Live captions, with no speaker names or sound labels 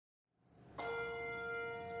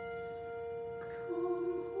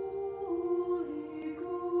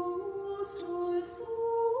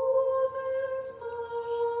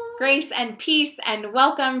Grace and peace and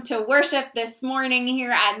welcome to worship this morning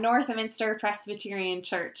here at Northminster Presbyterian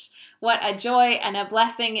Church. What a joy and a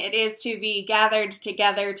blessing it is to be gathered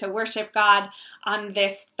together to worship God on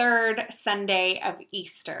this third Sunday of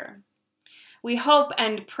Easter. We hope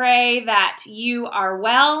and pray that you are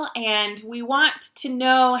well, and we want to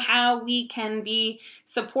know how we can be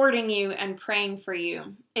supporting you and praying for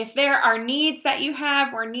you. If there are needs that you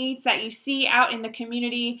have or needs that you see out in the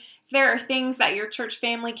community, if there are things that your church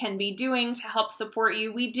family can be doing to help support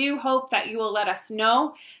you, we do hope that you will let us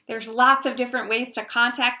know. There's lots of different ways to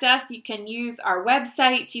contact us. You can use our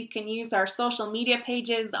website, you can use our social media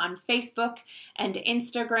pages on Facebook and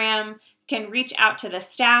Instagram. Can reach out to the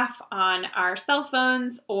staff on our cell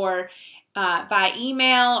phones or via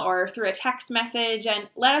email or through a text message, and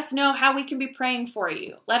let us know how we can be praying for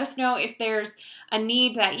you. Let us know if there's a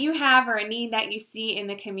need that you have or a need that you see in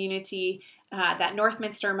the community that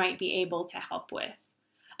Northminster might be able to help with.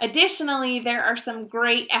 Additionally, there are some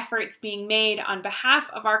great efforts being made on behalf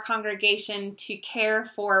of our congregation to care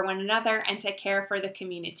for one another and to care for the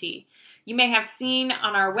community. You may have seen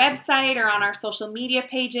on our website or on our social media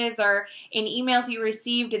pages or in emails you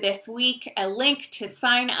received this week a link to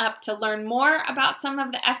sign up to learn more about some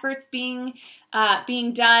of the efforts being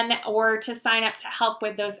done or to sign up to help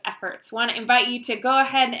with those efforts. I want to invite you to go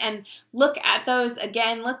ahead and look at those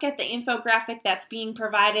again, look at the infographic that's being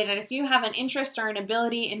provided, and if you have an interest or an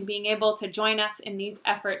ability in being able to join us in these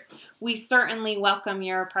efforts, we certainly welcome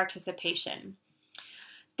your participation.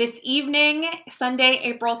 This evening, Sunday,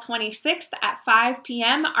 April 26th at 5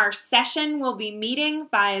 p.m., our session will be meeting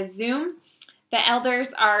via Zoom. The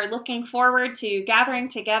elders are looking forward to gathering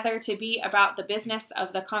together to be about the business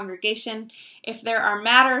of the congregation. If there are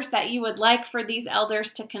matters that you would like for these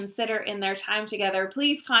elders to consider in their time together,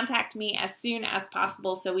 please contact me as soon as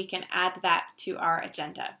possible so we can add that to our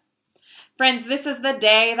agenda. Friends, this is the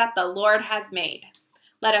day that the Lord has made.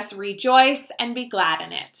 Let us rejoice and be glad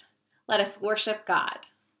in it. Let us worship God.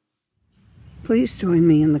 Please join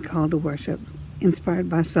me in the call to worship, inspired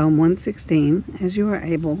by Psalm 116, as you are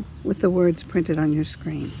able, with the words printed on your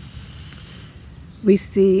screen. We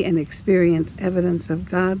see and experience evidence of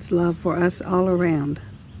God's love for us all around.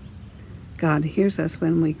 God hears us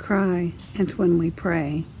when we cry and when we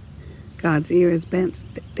pray. God's ear is bent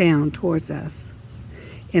down towards us.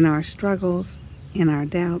 In our struggles, in our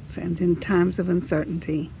doubts, and in times of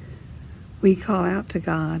uncertainty, we call out to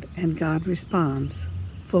God, and God responds,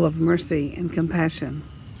 full of mercy and compassion.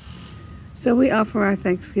 So we offer our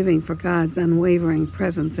thanksgiving for God's unwavering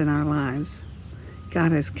presence in our lives.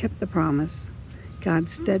 God has kept the promise.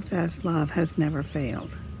 God's steadfast love has never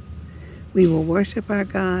failed. We will worship our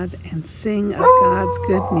God and sing of God's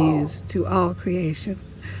good news to all creation.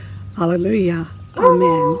 Hallelujah.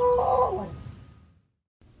 Amen.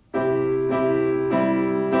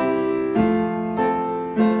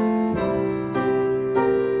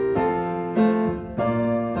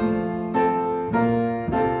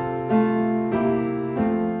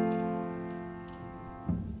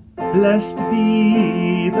 Blessed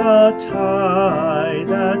be the tie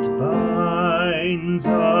that binds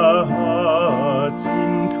our hearts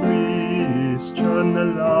in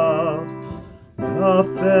Christian love, the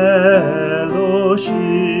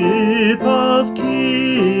fellowship of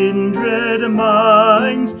kindred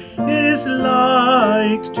minds is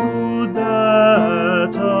like to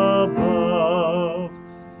that above.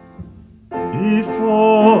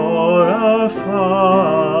 Before our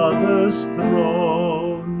Father's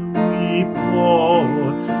throne we pour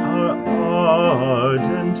our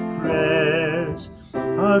ardent prayers,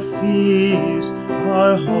 our fears,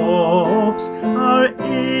 our hopes, our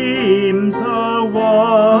aims are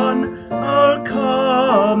one, our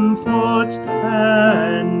comforts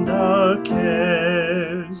and our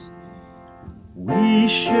cares. We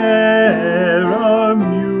share our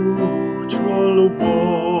mutual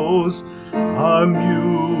woes, our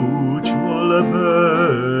mutual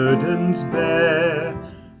burdens bear,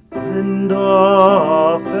 and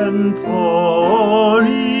often for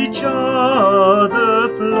each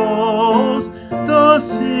other flows the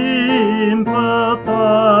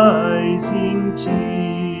sympathizing tear.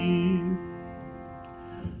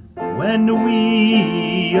 When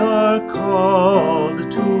we are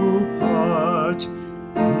called to part,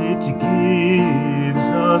 it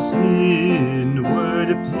gives us inward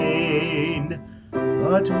pain,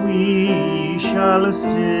 but we shall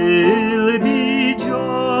still be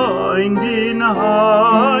joined in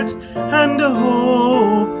heart and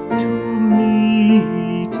hope to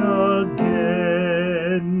meet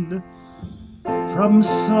again. From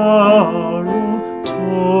sorrow,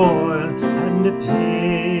 toil, and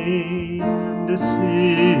pain and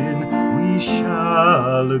sin we we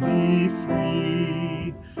shall be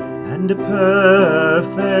free, and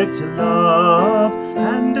perfect love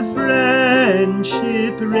and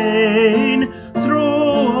friendship reign through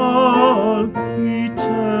all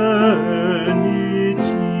eternity.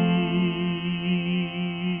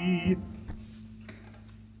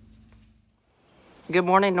 Good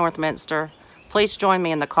morning, Northminster. Please join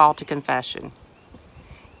me in the call to confession.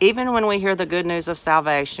 Even when we hear the good news of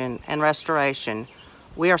salvation and restoration,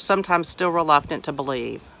 we are sometimes still reluctant to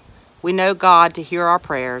believe. We know God to hear our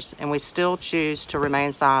prayers, and we still choose to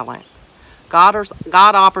remain silent. God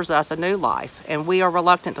offers us a new life, and we are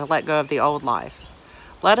reluctant to let go of the old life.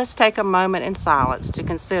 Let us take a moment in silence to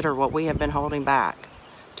consider what we have been holding back,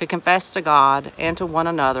 to confess to God and to one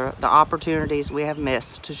another the opportunities we have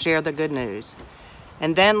missed to share the good news,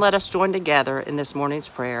 and then let us join together in this morning's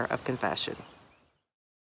prayer of confession.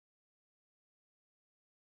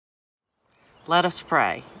 Let us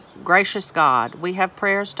pray. Gracious God, we have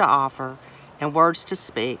prayers to offer and words to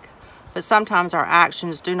speak, but sometimes our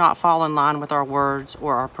actions do not fall in line with our words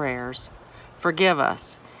or our prayers. Forgive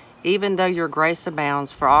us. Even though your grace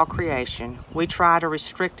abounds for all creation, we try to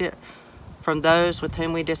restrict it from those with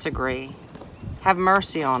whom we disagree. Have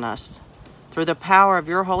mercy on us. Through the power of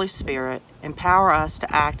your Holy Spirit, empower us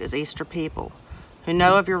to act as Easter people, who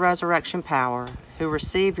know of your resurrection power, who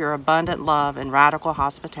receive your abundant love and radical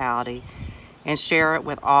hospitality, and share it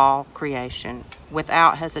with all creation,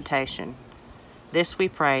 without hesitation. This we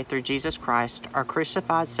pray through Jesus Christ, our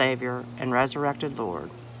crucified Savior and resurrected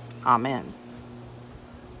Lord. Amen.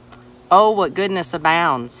 Oh, what goodness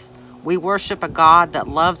abounds! We worship a God that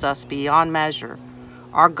loves us beyond measure.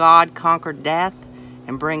 Our God conquered death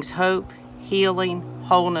and brings hope, healing,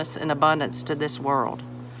 wholeness, and abundance to this world.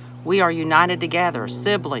 We are united together,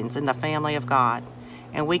 siblings in the family of God,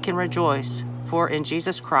 and we can rejoice, for in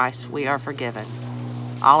Jesus Christ we are forgiven.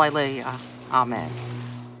 Alleluia. Amen.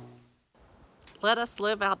 Let us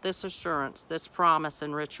live out this assurance, this promise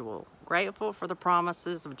and ritual. Grateful for the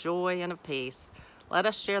promises of joy and of peace, let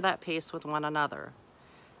us share that peace with one another.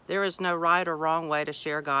 There is no right or wrong way to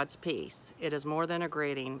share God's peace. It is more than a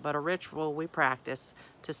greeting, but a ritual we practice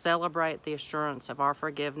to celebrate the assurance of our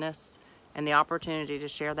forgiveness and the opportunity to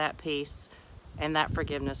share that peace and that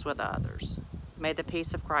forgiveness with others. May the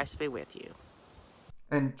peace of Christ be with you.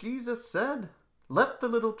 And Jesus said, "Let the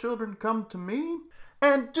little children come to me,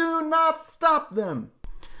 and do not stop them."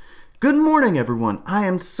 Good morning, everyone. I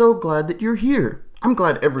am so glad that you're here. I'm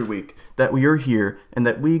glad every week that we are here and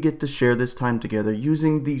that we get to share this time together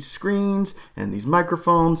using these screens and these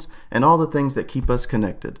microphones and all the things that keep us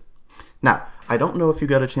connected. Now, I don't know if you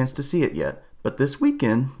got a chance to see it yet, but this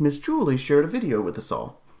weekend, Miss Julie shared a video with us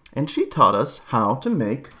all, and she taught us how to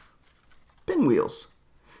make pinwheels.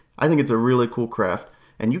 I think it's a really cool craft,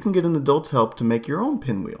 and you can get an adult's help to make your own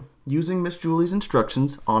pinwheel using Miss Julie's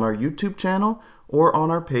instructions on our YouTube channel or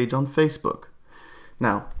on our page on Facebook.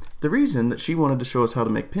 Now, the reason that she wanted to show us how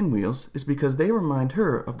to make pinwheels is because they remind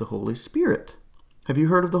her of the Holy Spirit. Have you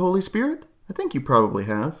heard of the Holy Spirit? I think you probably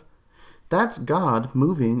have. That's God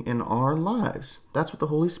moving in our lives. That's what the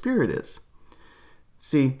Holy Spirit is.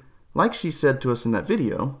 See, like she said to us in that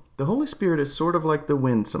video, the Holy Spirit is sort of like the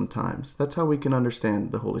wind sometimes. That's how we can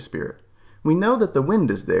understand the Holy Spirit. We know that the wind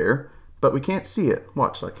is there, but we can't see it.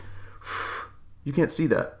 Watch, like, you can't see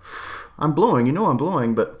that. I'm blowing, you know I'm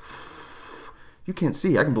blowing, but you can't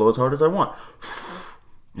see. I can blow as hard as I want.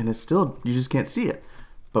 And it's still, you just can't see it.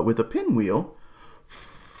 But with a pinwheel,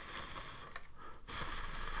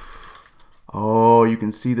 oh, you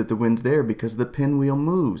can see that the wind's there because the pinwheel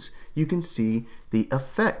moves. You can see the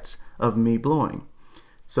effects of me blowing.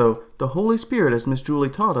 So the Holy Spirit, as Miss Julie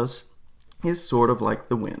taught us, is sort of like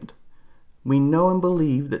the wind. We know and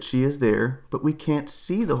believe that she is there, but we can't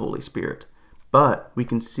see the Holy Spirit. But we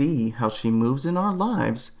can see how she moves in our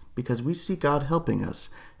lives because we see God helping us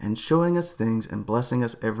and showing us things and blessing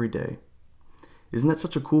us every day. Isn't that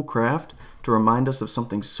such a cool craft to remind us of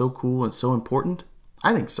something so cool and so important?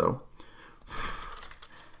 I think so.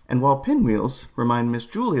 And while pinwheels remind Miss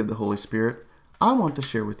Julie of the Holy Spirit, I want to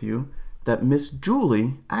share with you that Miss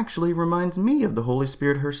Julie actually reminds me of the Holy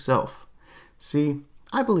Spirit herself. See,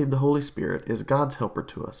 I believe the Holy Spirit is God's helper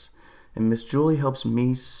to us, and Miss Julie helps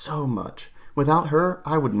me so much. Without her,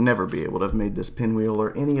 I would never be able to have made this pinwheel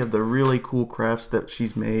or any of the really cool crafts that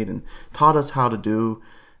she's made and taught us how to do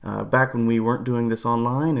back when we weren't doing this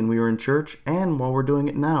online and we were in church, and while we're doing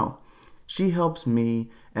it now. She helps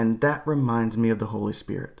me, and that reminds me of the Holy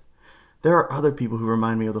Spirit. There are other people who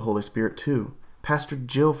remind me of the Holy Spirit too. Pastor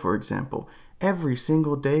Jill, for example. Every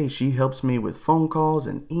single day she helps me with phone calls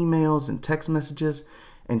and emails and text messages,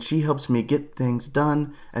 and she helps me get things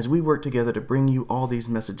done as we work together to bring you all these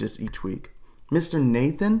messages each week. Mr.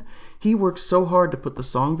 Nathan, he works so hard to put the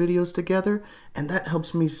song videos together, and that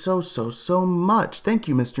helps me so much. Thank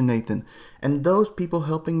you, Mr. Nathan. And those people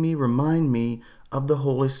helping me remind me of the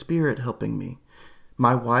Holy Spirit helping me.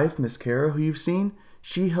 My wife, Miss Kara, who you've seen,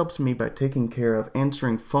 she helps me by taking care of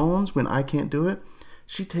answering phones when I can't do it.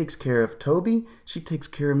 She takes care of Toby. She takes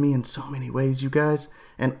care of me in so many ways, you guys.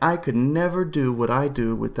 And I could never do what I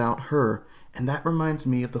do without her. And that reminds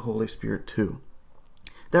me of the Holy Spirit too.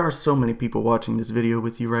 There are so many people watching this video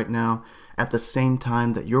with you right now at the same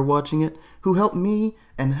time that you're watching it who help me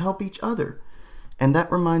and help each other. And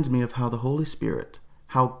that reminds me of how the Holy Spirit,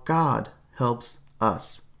 how God helps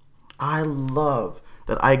us. I love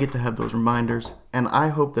that I get to have those reminders, and I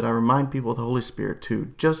hope that I remind people of the Holy Spirit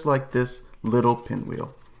too, just like this little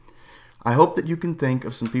pinwheel. I hope that you can think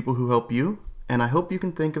of some people who help you, and I hope you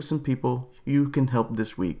can think of some people you can help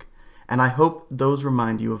this week. And I hope those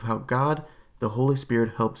remind you of how God, the Holy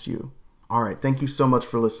Spirit, helps you. All right, thank you so much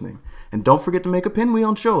for listening. And don't forget to make a pinwheel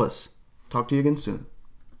and show us. Talk to you again soon.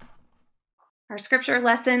 Our scripture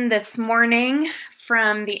lesson this morning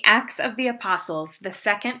from the Acts of the Apostles, the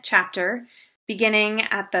 2nd chapter, beginning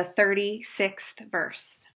at the 36th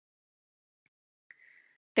verse.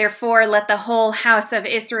 Therefore, let the whole house of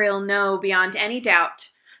Israel know beyond any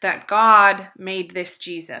doubt that God made this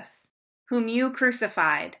Jesus, whom you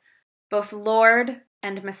crucified, both Lord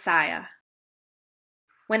and Messiah.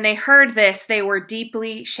 When they heard this, they were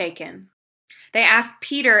deeply shaken. They asked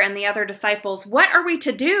Peter and the other disciples, "What are we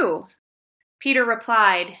to do?" Peter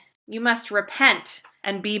replied, "You must repent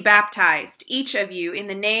and be baptized, each of you, in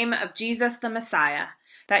the name of Jesus the Messiah,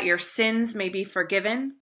 that your sins may be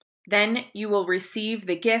forgiven. Then you will receive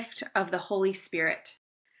the gift of the Holy Spirit.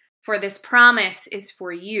 For this promise is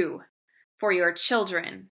for you, for your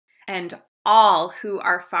children, and all who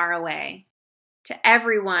are far away, to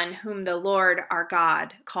everyone whom the Lord our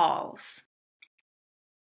God calls."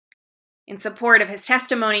 In support of his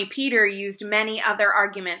testimony, Peter used many other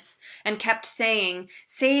arguments and kept saying,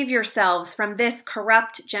 "Save yourselves from this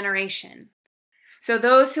corrupt generation." So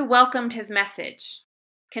those who welcomed his message,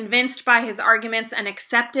 convinced by his arguments and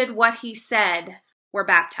accepted what he said, were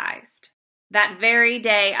baptized. That very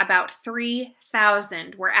day, about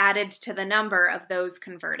 3,000 were added to the number of those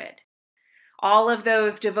converted. All of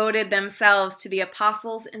those devoted themselves to the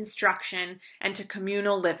apostles' instruction and to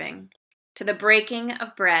communal living, to the breaking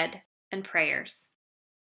of bread and prayers.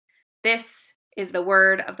 This is the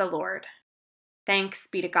word of the Lord. Thanks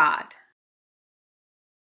be to God.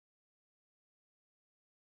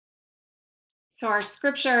 So our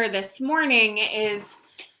scripture this morning is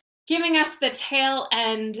giving us the tail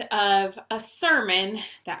end of a sermon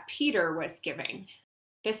that Peter was giving.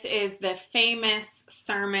 This is the famous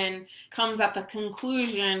sermon, comes at the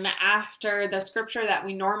conclusion after the scripture that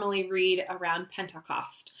we normally read around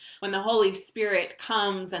Pentecost, when the Holy Spirit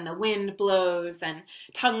comes and the wind blows and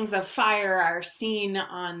tongues of fire are seen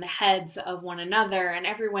on the heads of one another, and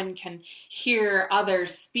everyone can hear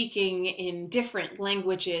others speaking in different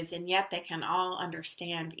languages, and yet they can all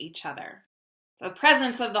understand each other. The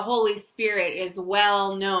presence of the Holy Spirit is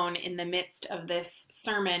well known in the midst of this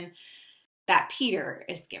sermon that Peter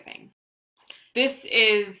is giving. This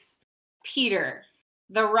is Peter,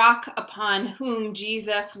 the rock upon whom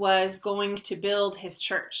Jesus was going to build his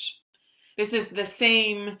church. This is the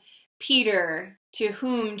same Peter to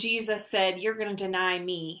whom Jesus said, "You're going to deny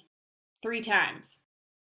me 3 times.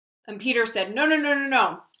 And Peter said,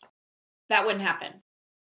 No. That wouldn't happen.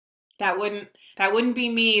 That wouldn't be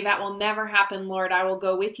me. That will never happen, Lord. I will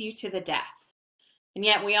go with you to the death." And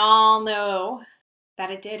yet we all know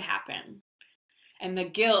that it did happen. And the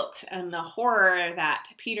guilt and the horror that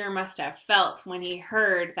Peter must have felt when he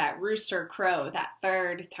heard that rooster crow that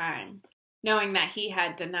 3rd time, knowing that he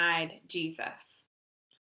had denied Jesus.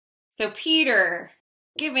 So Peter,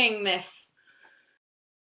 giving this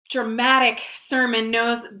dramatic sermon,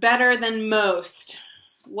 knows better than most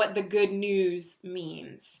what the good news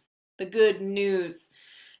means. The good news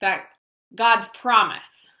that God's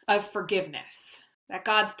promise of forgiveness, that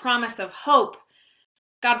God's promise of hope,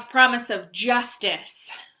 God's promise of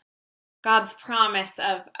justice, God's promise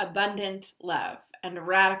of abundant love and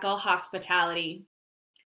radical hospitality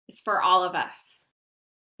is for all of us.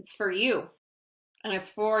 It's for you, and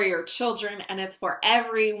it's for your children, and it's for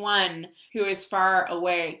everyone who is far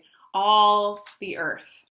away, all the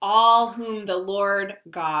earth, all whom the Lord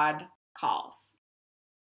God calls.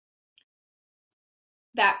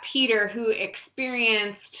 That Peter, who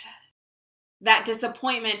experienced that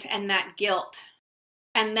disappointment and that guilt,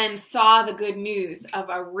 and then saw the good news of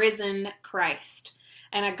a risen Christ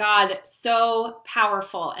and a God so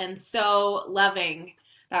powerful and so loving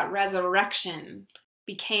that resurrection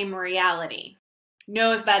became reality,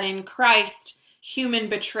 knows that in Christ, human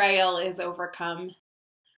betrayal is overcome,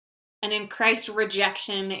 and in Christ,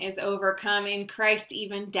 rejection is overcome. In Christ,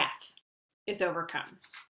 even death is overcome.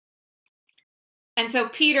 And so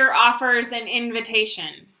Peter offers an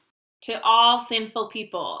invitation to all sinful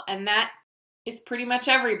people, and that is pretty much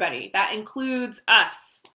everybody. That includes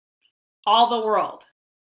us, all the world.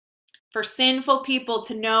 For sinful people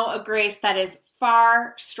to know a grace that is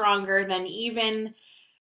far stronger than even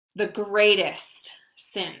the greatest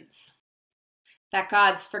sins. That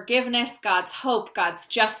God's forgiveness, God's hope, God's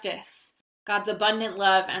justice, God's abundant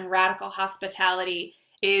love and radical hospitality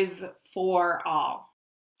is for all.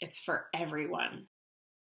 It's for everyone.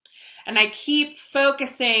 And I keep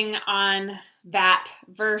focusing on that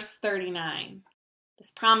verse 39.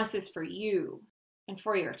 This promise is for you and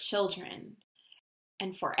for your children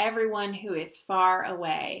and for everyone who is far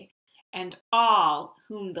away and all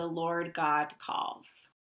whom the Lord God calls.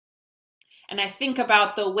 And I think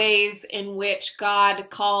about the ways in which God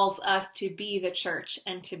calls us to be the church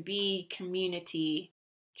and to be community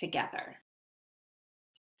together.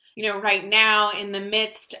 You know, right now, in the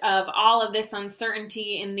midst of all of this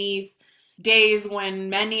uncertainty, in these days when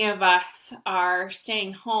many of us are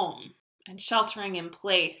staying home and sheltering in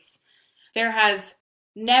place, there has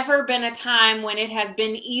never been a time when it has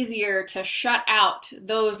been easier to shut out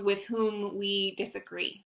those with whom we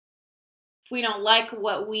disagree. If we don't like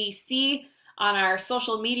what we see on our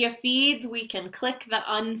social media feeds, we can click the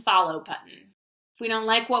unfollow button. If we don't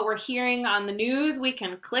like what we're hearing on the news, we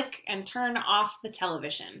can click and turn off the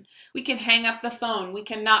television. We can hang up the phone. We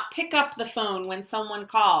cannot pick up the phone when someone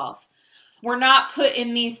calls. We're not put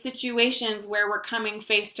in these situations where we're coming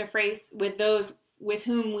face to face with those with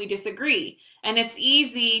whom we disagree. And it's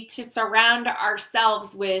easy to surround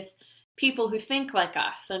ourselves with people who think like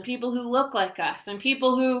us and people who look like us and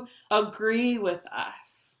people who agree with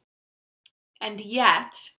us. And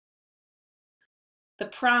yet, the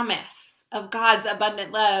promise of God's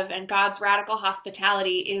abundant love and God's radical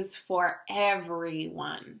hospitality is for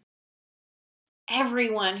everyone.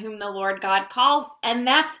 Everyone whom the Lord God calls, and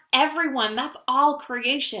that's everyone, that's all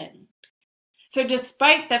creation. So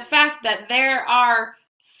despite the fact that there are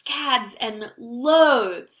scads and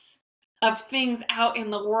loads of things out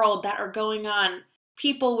in the world that are going on,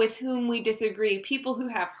 people with whom we disagree, people who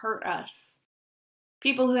have hurt us,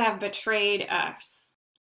 people who have betrayed us,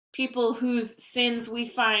 people whose sins we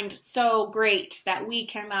find so great that we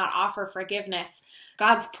cannot offer forgiveness,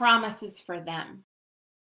 God's promise is for them.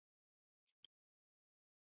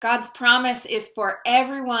 God's promise is for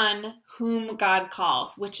everyone whom God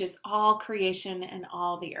calls, which is all creation and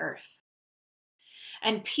all the earth.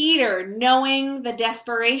 And Peter, knowing the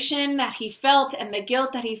desperation that he felt and the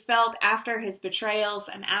guilt that he felt after his betrayals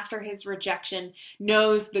and after his rejection,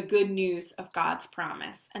 knows the good news of God's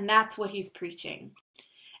promise. And that's what he's preaching.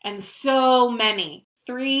 And so many,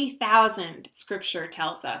 3,000, scripture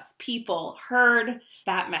tells us, people heard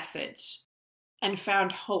that message and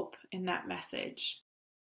found hope in that message.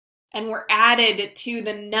 And were added to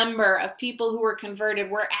the number of people who were converted.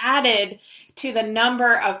 Were added to the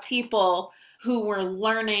number of people who were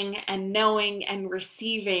learning and knowing and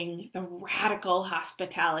receiving the radical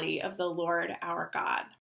hospitality of the Lord our God.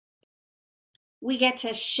 We get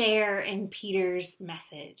to share in Peter's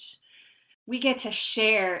message. We get to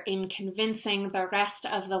share in convincing the rest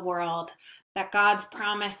of the world that God's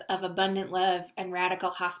promise of abundant love and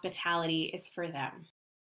radical hospitality is for them.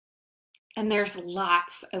 And there's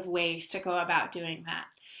lots of ways to go about doing that,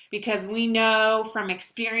 because we know from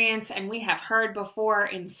experience, and we have heard before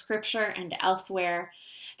in scripture and elsewhere,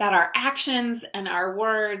 that our actions and our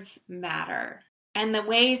words matter. And the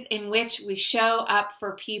ways in which we show up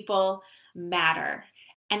for people matter.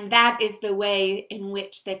 And that is the way in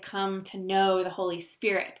which they come to know the Holy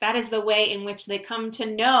Spirit. That is the way in which they come to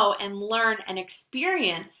know and learn and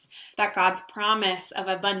experience that God's promise of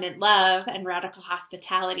abundant love and radical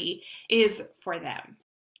hospitality is for them.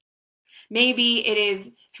 Maybe it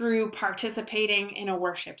is through participating in a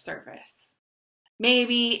worship service.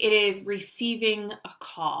 Maybe it is receiving a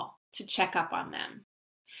call to check up on them.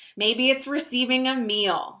 Maybe it's receiving a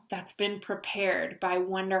meal that's been prepared by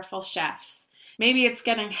wonderful chefs. Maybe it's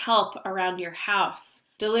getting help around your house,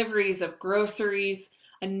 deliveries of groceries,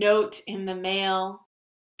 a note in the mail,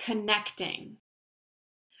 connecting.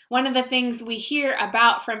 One of the things we hear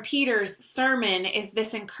about from Peter's sermon is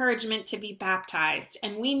this encouragement to be baptized.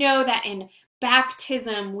 And we know that in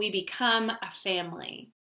baptism, we become a family.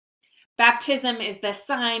 Baptism is the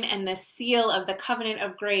sign and the seal of the covenant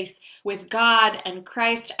of grace with God and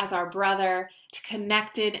Christ as our brother,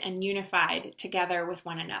 connected and unified together with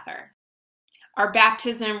one another. Our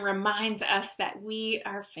baptism reminds us that we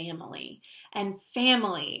are family and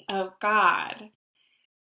family of God.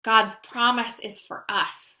 God's promise is for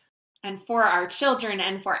us and for our children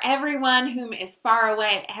and for everyone whom is far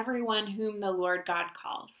away, everyone whom the Lord God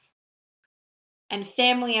calls. And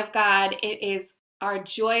family of God, it is our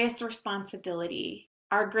joyous responsibility,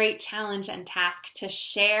 our great challenge and task to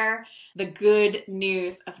share the good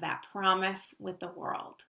news of that promise with the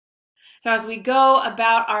world. So as we go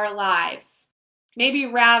about our lives, maybe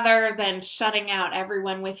rather than shutting out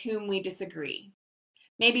everyone with whom we disagree,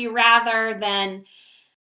 maybe rather than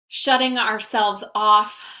shutting ourselves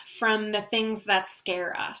off from the things that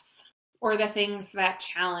scare us or the things that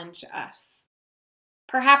challenge us,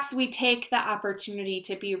 perhaps we take the opportunity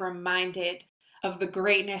to be reminded of the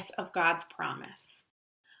greatness of God's promise,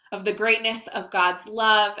 of the greatness of God's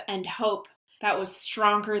love and hope that was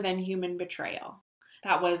stronger than human betrayal,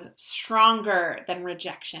 that was stronger than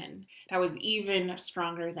rejection, that was even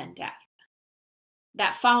stronger than death.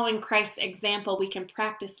 That following Christ's example, we can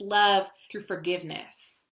practice love through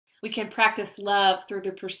forgiveness. We can practice love through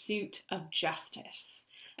the pursuit of justice.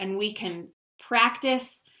 And we can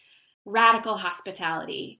practice radical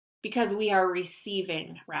hospitality because we are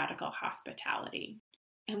receiving radical hospitality.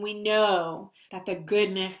 And we know that the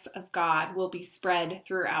goodness of God will be spread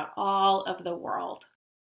throughout all of the world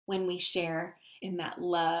when we share in that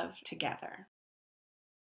love together.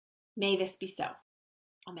 May this be so.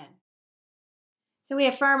 Amen. So we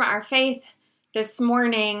affirm our faith this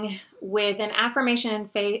morning with an affirmation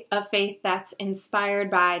of faith that's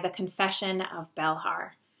inspired by the Confession of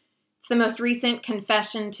Belhar. It's the most recent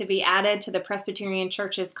confession to be added to the Presbyterian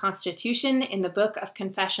Church's Constitution in the Book of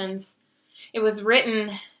Confessions. It was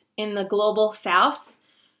written in the Global South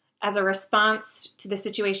as a response to the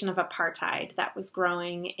situation of apartheid that was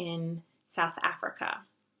growing in South Africa.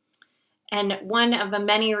 And one of the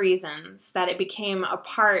many reasons that it became a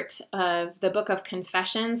part of the Book of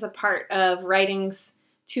Confessions, a part of writings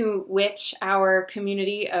to which our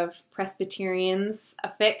community of Presbyterians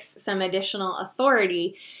affix some additional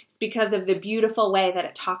authority, is because of the beautiful way that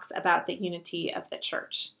it talks about the unity of the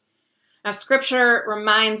church. Now, Scripture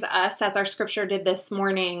reminds us, as our Scripture did this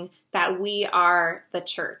morning, that we are the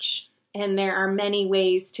church, and there are many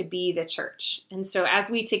ways to be the church. And so as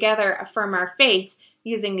we together affirm our faith,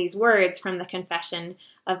 using these words from the Confession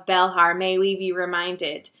of Belhar, may we be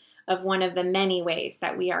reminded of one of the many ways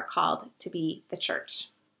that we are called to be the church.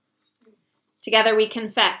 Together we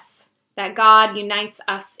confess that God unites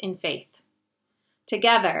us in faith.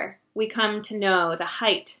 Together we come to know the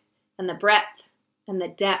height and the breadth and the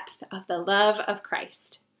depth of the love of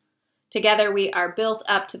Christ. Together we are built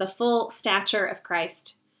up to the full stature of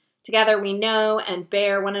Christ. Together we know and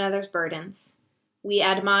bear one another's burdens. We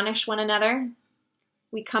admonish one another.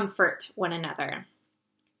 We comfort one another.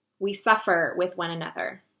 We suffer with one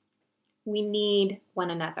another. We need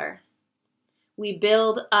one another. We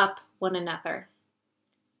build up one another.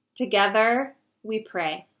 Together we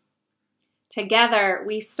pray. Together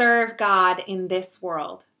we serve God in this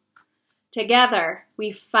world. Together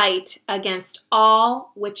we fight against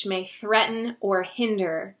all which may threaten or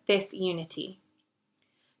hinder this unity.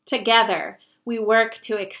 Together we work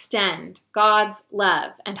to extend God's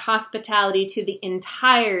love and hospitality to the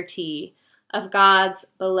entirety of God's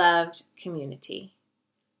beloved community.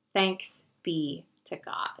 Thanks be to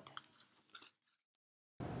God.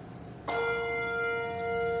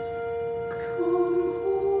 Who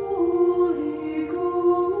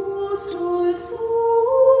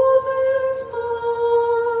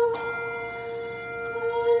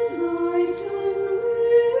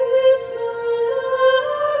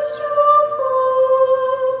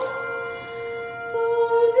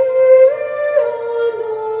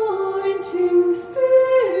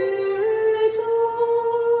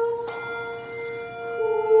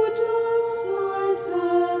dost thy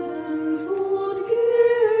servant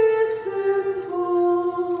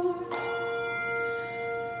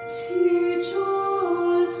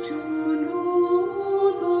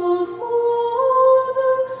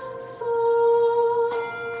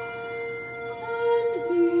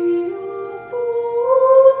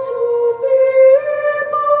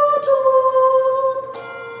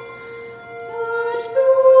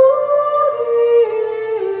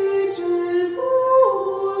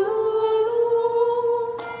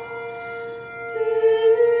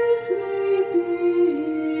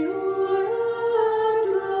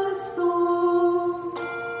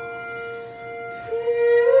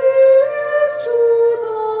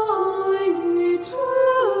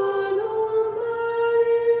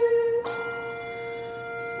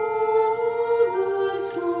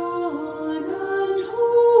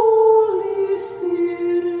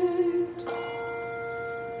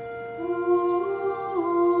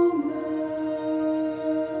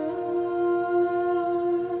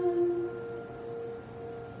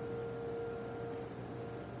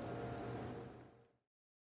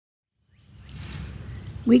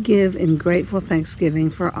We give in grateful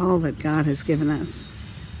thanksgiving for all that God has given us.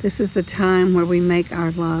 This is the time where we make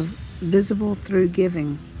our love visible through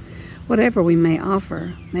giving. Whatever we may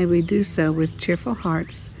offer, may we do so with cheerful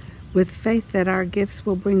hearts, with faith that our gifts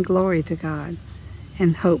will bring glory to God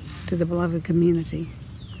and hope to the beloved community.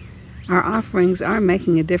 Our offerings are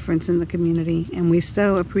making a difference in the community, and we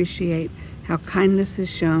so appreciate how kindness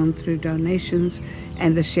is shown through donations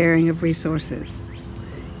and the sharing of resources.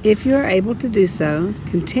 If you are able to do so,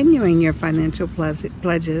 continuing your financial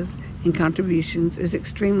pledges and contributions is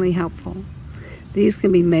extremely helpful. These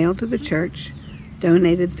can be mailed to the church,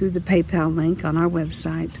 donated through the PayPal link on our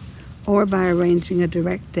website, or by arranging a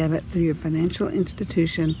direct debit through your financial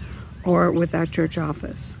institution or with our church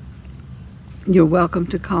office. You're welcome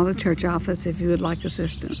to call the church office if you would like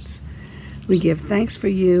assistance. We give thanks for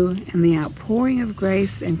you and the outpouring of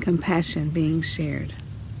grace and compassion being shared.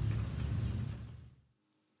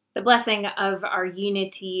 The blessing of our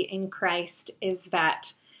unity in Christ is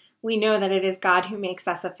that we know that it is God who makes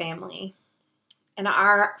us a family. And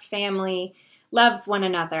our family loves one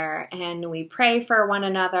another, and we pray for one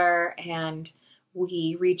another, and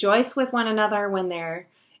we rejoice with one another when there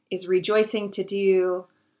is rejoicing to do,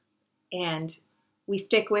 and we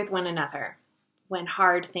stick with one another when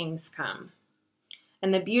hard things come.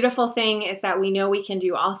 And the beautiful thing is that we know we can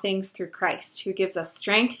do all things through Christ, who gives us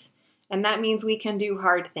strength, and that means we can do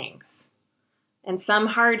hard things. And some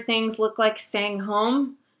hard things look like staying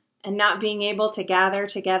home and not being able to gather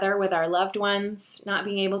together with our loved ones, not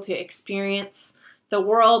being able to experience the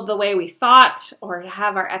world the way we thought or to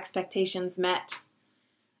have our expectations met.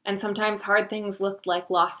 And sometimes hard things look like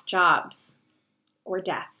lost jobs or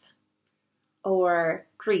death or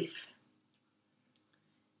grief.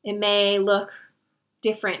 It may look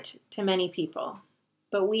different to many people,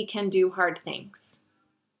 but we can do hard things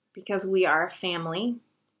because we are a family,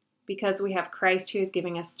 because we have Christ who is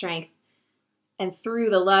giving us strength, and through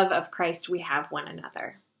the love of Christ we have one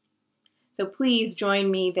another. So please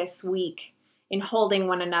join me this week in holding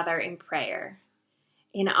one another in prayer,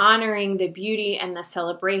 in honoring the beauty and the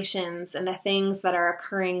celebrations and the things that are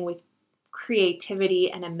occurring with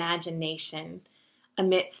creativity and imagination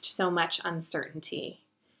amidst so much uncertainty,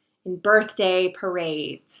 in birthday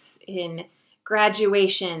parades, in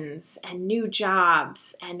graduations and new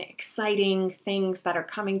jobs and exciting things that are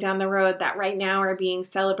coming down the road that right now are being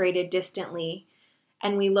celebrated distantly.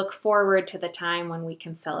 And we look forward to the time when we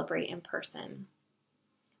can celebrate in person.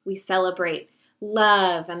 We celebrate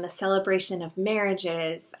love and the celebration of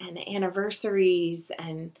marriages and anniversaries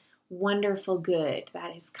and wonderful good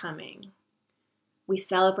that is coming. We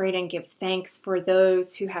celebrate and give thanks for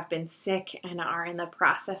those who have been sick and are in the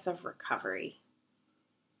process of recovery.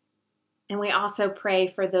 And we also pray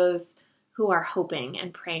for those who are hoping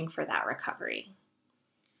and praying for that recovery.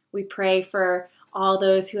 We pray for all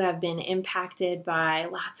those who have been impacted by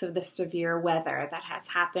lots of the severe weather that has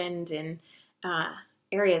happened in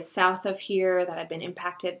areas south of here that have been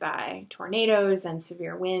impacted by tornadoes and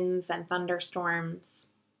severe winds and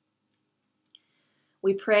thunderstorms.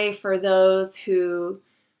 We pray for those who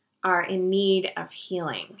are in need of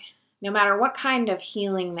healing, no matter what kind of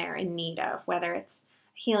healing they're in need of, whether it's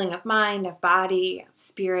healing of mind, of body, of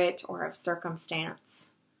spirit, or of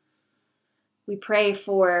circumstance. We pray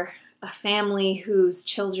for a family whose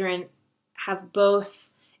children have both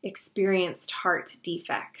experienced heart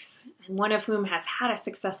defects, and one of whom has had a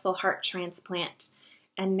successful heart transplant,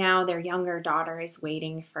 and now their younger daughter is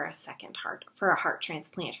waiting for a heart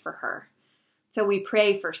transplant for her. So we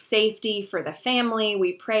pray for safety for the family,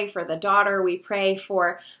 we pray for the daughter, we pray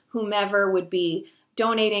for whomever would be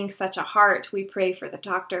donating such a heart. We pray for the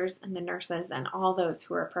doctors and the nurses and all those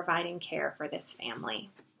who are providing care for this family.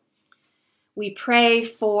 We pray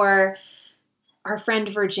for our friend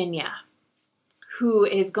Virginia, who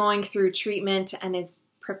is going through treatment and is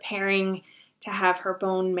preparing to have her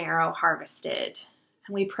bone marrow harvested.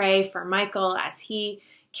 And we pray for Michael as he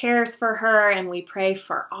cares for her, and we pray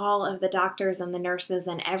for all of the doctors and the nurses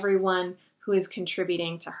and everyone who is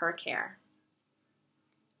contributing to her care.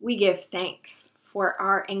 We give thanks for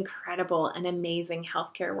our incredible and amazing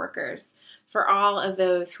healthcare workers, for all of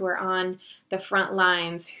those who are on the front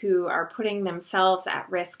lines, who are putting themselves at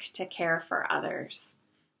risk to care for others.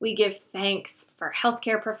 We give thanks for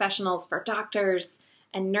healthcare professionals, for doctors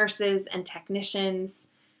and nurses and technicians.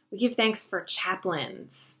 We give thanks for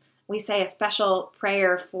chaplains. We say a special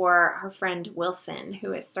prayer for our friend Wilson,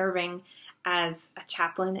 who is serving as a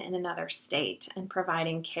chaplain in another state and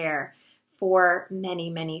providing care for many,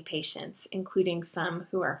 many patients, including some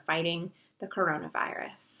who are fighting the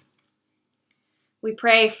coronavirus. We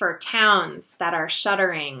pray for towns that are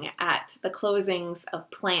shuddering at the closings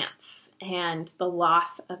of plants and the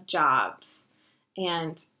loss of jobs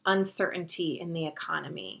and uncertainty in the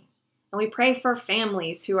economy. And we pray for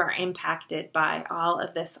families who are impacted by all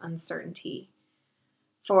of this uncertainty,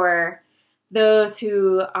 for those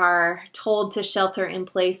who are told to shelter in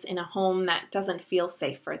place in a home that doesn't feel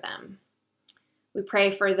safe for them. We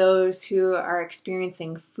pray for those who are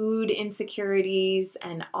experiencing food insecurities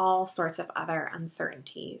and all sorts of other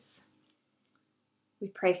uncertainties. We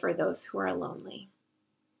pray for those who are lonely.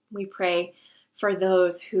 We pray for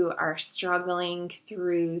those who are struggling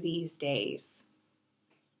through these days.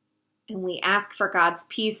 And we ask for God's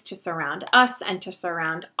peace to surround us and to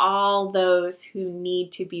surround all those who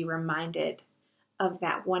need to be reminded of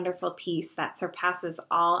that wonderful peace that surpasses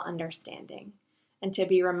all understanding, and to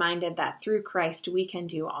be reminded that through Christ we can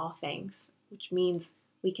do all things, which means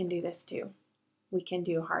we can do this too. We can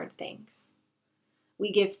do hard things.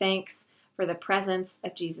 We give thanks for the presence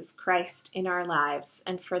of Jesus Christ in our lives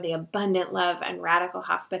and for the abundant love and radical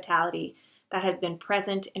hospitality that has been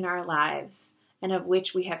present in our lives, and of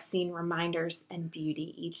which we have seen reminders and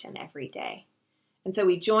beauty each and every day. And so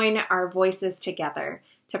we join our voices together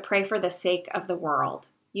to pray for the sake of the world,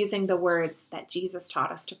 using the words that Jesus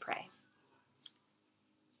taught us to pray.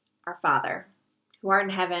 Our Father, who art in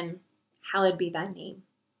heaven, hallowed be thy name.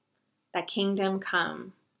 Thy kingdom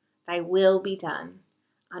come, thy will be done,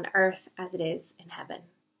 on earth as it is in heaven.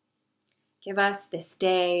 Give us this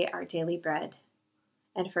day our daily bread,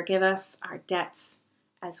 and forgive us our debts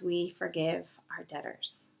as we forgive our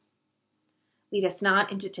debtors. Lead us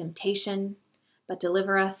not into temptation, but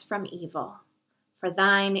deliver us from evil. For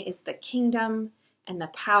thine is the kingdom and the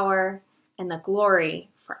power and the glory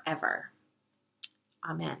forever.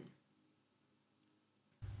 Amen.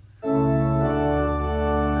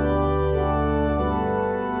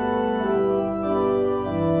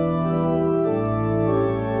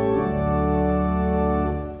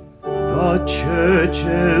 The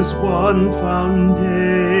church's one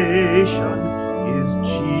foundation is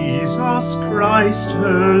Jesus Christ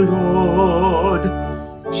her Lord.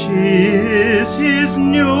 She is his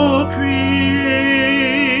new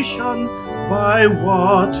creation by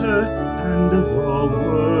water and the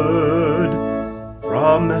word.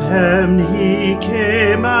 From heaven he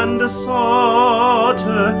came and sought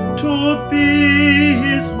her to be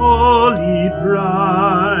his holy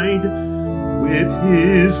bride. With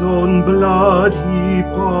his own blood he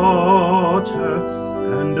bought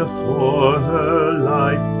her, and for her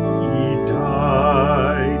life he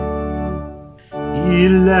died.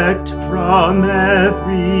 Elect from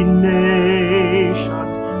every nation,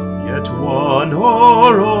 yet one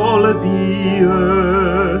o'er all the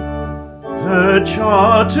earth, her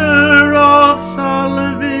charter of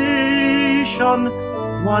salvation,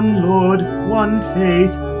 one Lord, one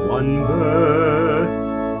faith, one birth.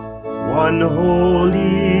 One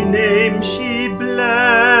holy name she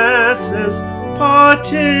blesses,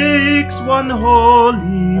 partakes one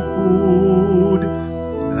holy food,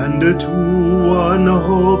 and to one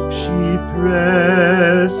hope she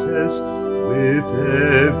presses with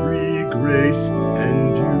every grace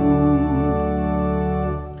endued.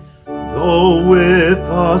 Though with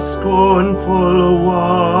a scornful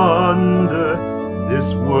wonder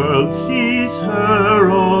this world sees her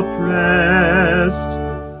oppressed,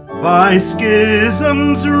 by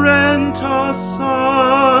schisms rent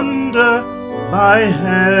asunder, by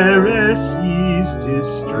heresies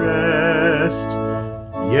distressed,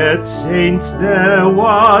 yet saints their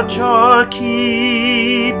watch are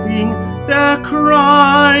keeping, their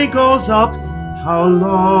cry goes up, how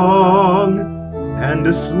long?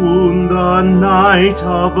 And soon the night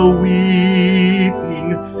of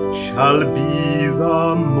weeping shall be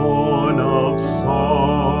the morn of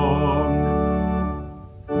song.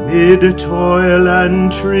 Mid toil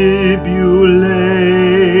and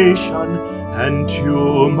tribulation and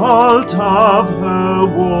tumult of her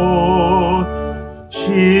war,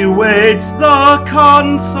 she waits the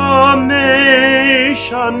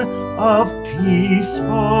consummation of peace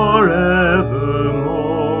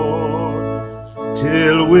forevermore,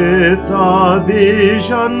 till with a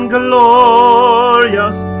vision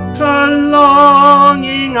glorious her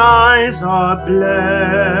longing eyes are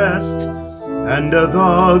blessed, and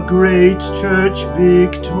the great church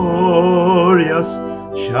victorious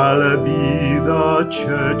shall be the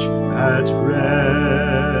church at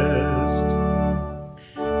rest.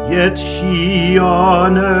 Yet she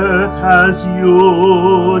on earth has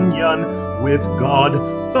union with God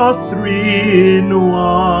the Three in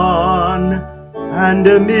One, and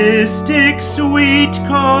a mystic sweet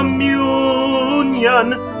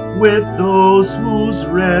communion with those whose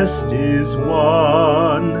rest is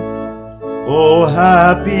won. O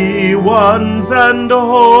happy ones and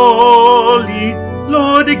holy,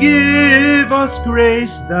 Lord, give us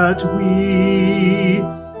grace that we,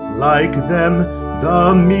 like them,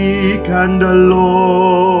 the meek and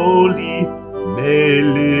lowly, may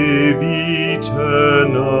live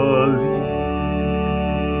eternally.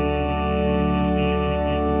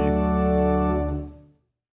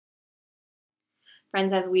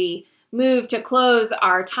 Friends, as we move to close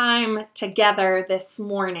our time together this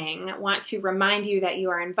morning, I want to remind you that you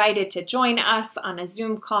are invited to join us on a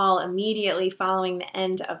Zoom call immediately following the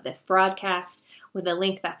end of this broadcast with a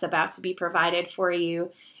link that's about to be provided for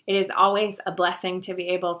you. It is always a blessing to be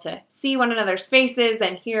able to see one another's faces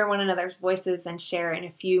and hear one another's voices and share in a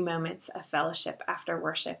few moments of fellowship after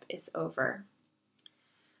worship is over.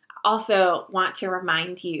 I also want to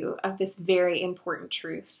remind you of this very important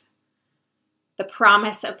truth. The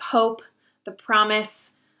promise of hope, the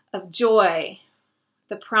promise of joy,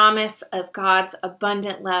 the promise of God's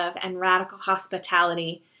abundant love and radical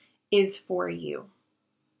hospitality is for you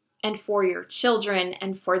and for your children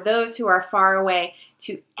and for those who are far away,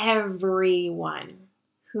 to everyone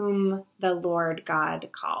whom the Lord God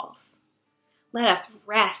calls. Let us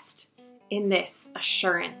rest in this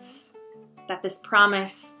assurance that this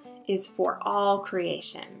promise is for all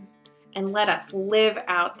creation. And let us live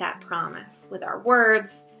out that promise with our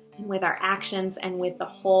words and with our actions and with the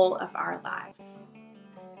whole of our lives.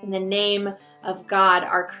 In the name of God,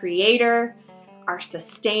 our Creator, our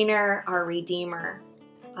Sustainer, our Redeemer.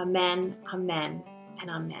 Amen, amen, and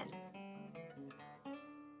amen.